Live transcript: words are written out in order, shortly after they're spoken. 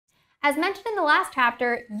As mentioned in the last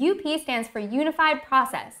chapter, UP stands for Unified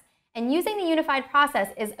Process, and using the unified process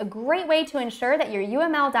is a great way to ensure that your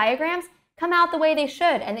UML diagrams come out the way they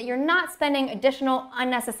should and that you're not spending additional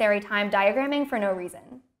unnecessary time diagramming for no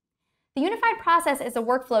reason. The unified process is a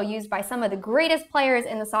workflow used by some of the greatest players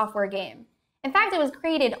in the software game. In fact, it was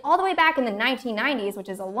created all the way back in the 1990s, which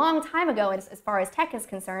is a long time ago as far as tech is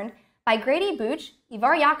concerned, by Grady Booch,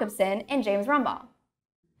 Ivar Jakobsen, and James Rumbaugh.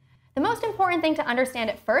 The most important thing to understand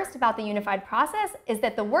at first about the unified process is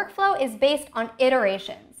that the workflow is based on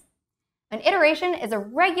iterations. An iteration is a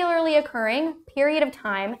regularly occurring period of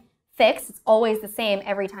time, fixed, it's always the same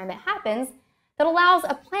every time it happens, that allows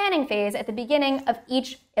a planning phase at the beginning of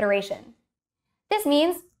each iteration. This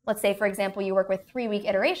means, let's say for example you work with 3-week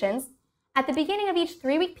iterations, at the beginning of each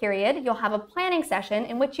 3-week period you'll have a planning session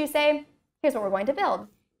in which you say, here's what we're going to build,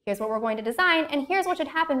 here's what we're going to design, and here's what should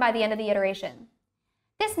happen by the end of the iteration.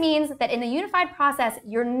 This means that in the unified process,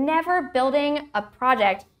 you're never building a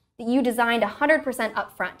project that you designed 100%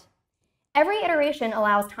 up front. Every iteration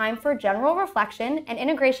allows time for general reflection and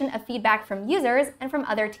integration of feedback from users and from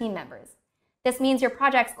other team members. This means your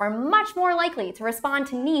projects are much more likely to respond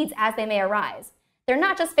to needs as they may arise. They're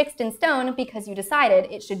not just fixed in stone because you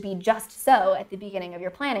decided it should be just so at the beginning of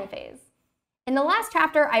your planning phase. In the last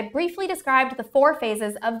chapter, I briefly described the 4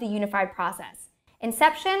 phases of the unified process: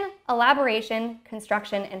 inception, elaboration,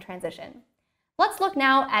 construction, and transition. Let's look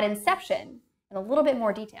now at inception in a little bit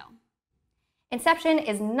more detail. Inception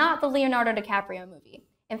is not the Leonardo DiCaprio movie.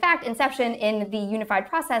 In fact, Inception in the unified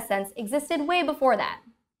process sense existed way before that.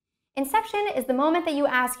 Inception is the moment that you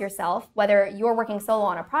ask yourself, whether you're working solo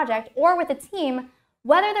on a project or with a team,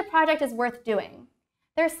 whether the project is worth doing.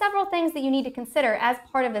 There are several things that you need to consider as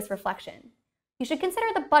part of this reflection. You should consider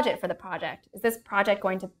the budget for the project. Is this project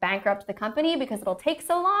going to bankrupt the company because it'll take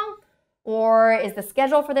so long? Or is the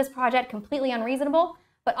schedule for this project completely unreasonable?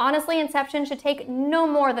 But honestly, Inception should take no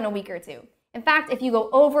more than a week or 2. In fact, if you go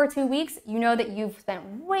over 2 weeks, you know that you've spent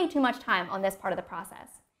way too much time on this part of the process.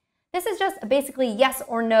 This is just a basically yes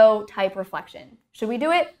or no type reflection. Should we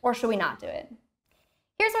do it or should we not do it?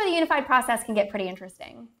 Here's where the unified process can get pretty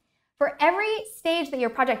interesting. For every stage that your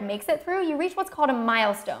project makes it through, you reach what's called a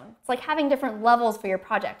milestone. It's like having different levels for your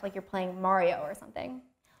project, like you're playing Mario or something.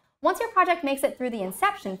 Once your project makes it through the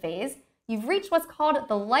inception phase, you've reached what's called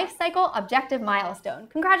the lifecycle objective milestone.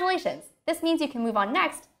 Congratulations! This means you can move on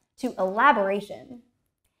next to elaboration.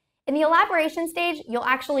 In the elaboration stage, you'll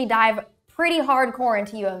actually dive pretty hardcore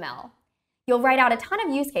into UML. You'll write out a ton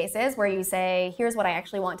of use cases where you say, here's what I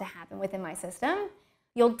actually want to happen within my system.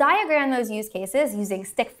 You'll diagram those use cases using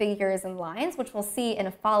stick figures and lines, which we'll see in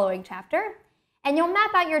a following chapter. And you'll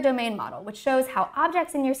map out your domain model, which shows how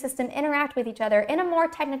objects in your system interact with each other in a more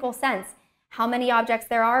technical sense. How many objects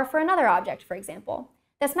there are for another object, for example.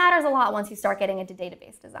 This matters a lot once you start getting into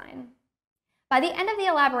database design. By the end of the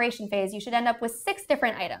elaboration phase, you should end up with 6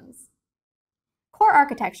 different items: core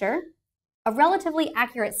architecture, a relatively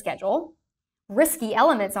accurate schedule, risky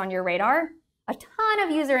elements on your radar, a ton of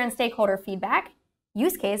user and stakeholder feedback,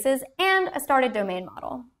 use cases, and a started domain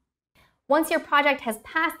model. Once your project has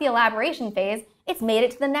passed the elaboration phase, it's made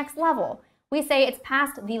it to the next level. We say it's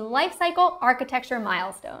passed the lifecycle architecture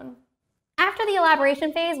milestone. After the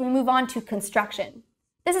elaboration phase, we move on to construction.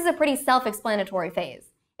 This is a pretty self-explanatory phase.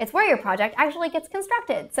 It's where your project actually gets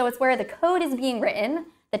constructed. So it's where the code is being written,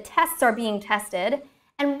 the tests are being tested,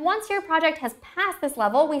 and once your project has passed this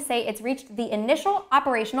level, we say it's reached the initial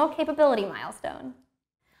operational capability milestone.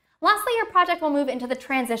 Lastly, your project will move into the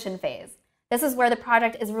transition phase. This is where the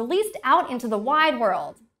project is released out into the wide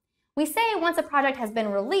world. We say once a project has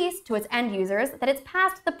been released to its end users that it's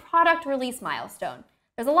passed the product release milestone.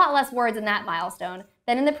 There's a lot less words in that milestone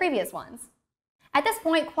than in the previous ones. At this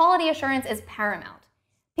point, quality assurance is paramount.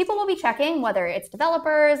 People will be checking, whether it's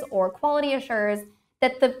developers or quality assurers,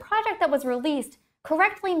 that the project that was released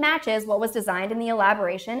correctly matches what was designed in the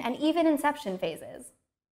elaboration and even inception phases.